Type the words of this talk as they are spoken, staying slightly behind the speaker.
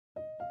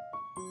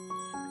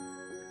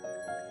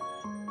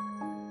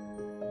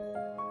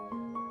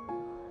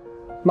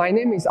My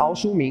name is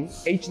Shuming,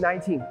 age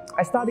 19.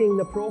 I study in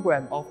the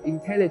program of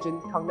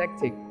Intelligent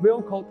Connected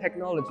Vehicle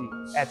Technology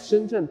at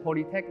Shenzhen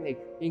Polytechnic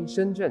in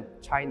Shenzhen,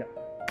 China.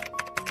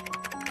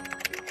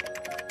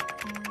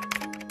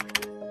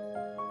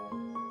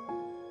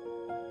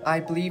 I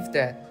believe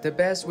that the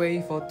best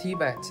way for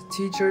TVET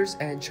teachers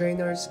and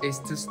trainers is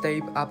to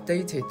stay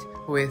updated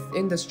with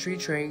industry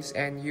trends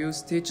and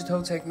use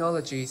digital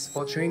technologies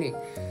for training.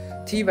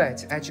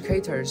 TVET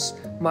educators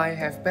might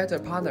have better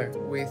partner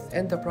with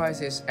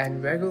enterprises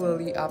and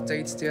regularly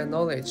update their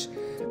knowledge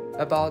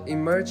about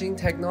emerging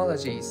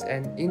technologies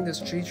and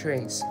industry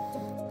trends.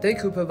 They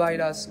could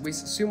provide us with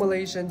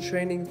simulation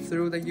training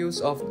through the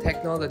use of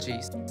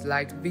technologies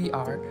like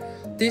VR.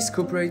 This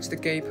could bridge the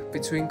gap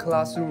between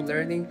classroom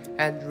learning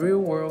and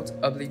real-world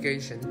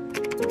obligation.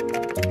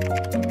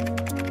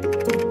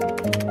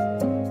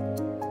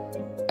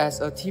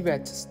 As a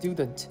TVET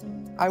student,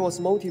 I was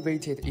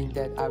motivated in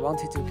that I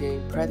wanted to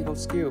gain practical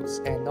skills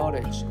and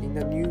knowledge in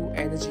the new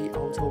energy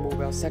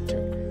automobile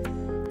sector.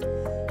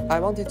 I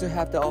wanted to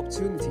have the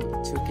opportunity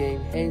to gain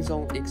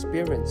hands-on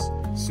experience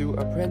through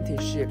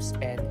apprenticeships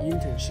and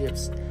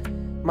internships.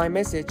 My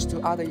message to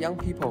other young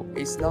people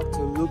is not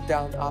to look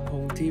down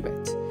upon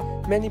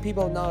TVET. Many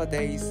people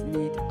nowadays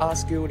need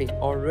upskilling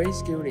or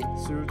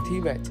reskilling through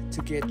TVET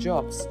to get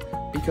jobs,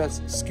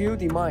 because skill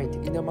demand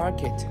in the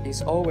market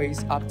is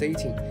always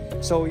updating.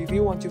 So if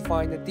you want to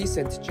find a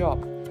decent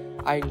job,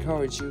 I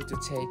encourage you to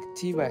take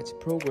TVET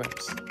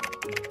programs.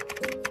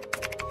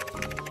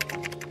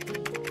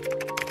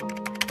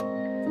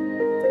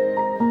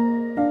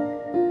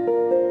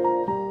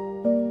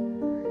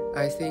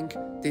 I think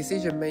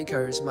decision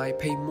makers might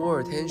pay more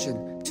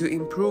attention to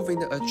improving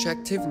the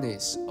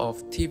attractiveness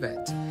of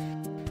TVET.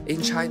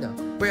 In China,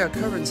 we are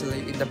currently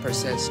in the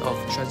process of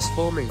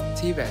transforming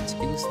TVET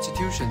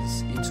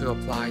institutions into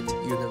applied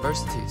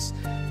universities.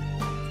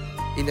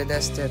 In the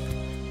next step,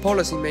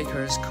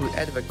 policymakers could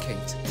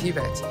advocate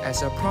TVET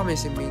as a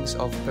promising means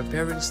of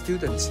preparing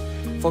students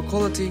for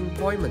quality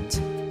employment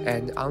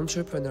and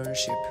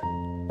entrepreneurship.